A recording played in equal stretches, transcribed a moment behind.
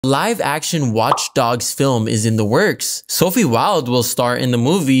Live action Watchdogs film is in the works. Sophie Wilde will star in the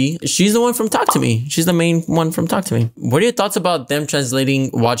movie. She's the one from Talk to Me. She's the main one from Talk to Me. What are your thoughts about them translating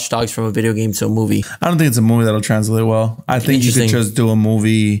Watchdogs from a video game to a movie? I don't think it's a movie that'll translate well. I think you could just do a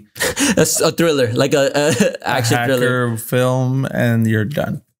movie, a thriller, like a action thriller film, and you're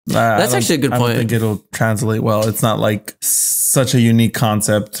done. That's actually a good point. I don't think it'll translate well. It's not like such a unique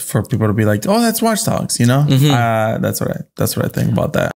concept for people to be like, "Oh, that's Watchdogs," you know. That's what I think about that.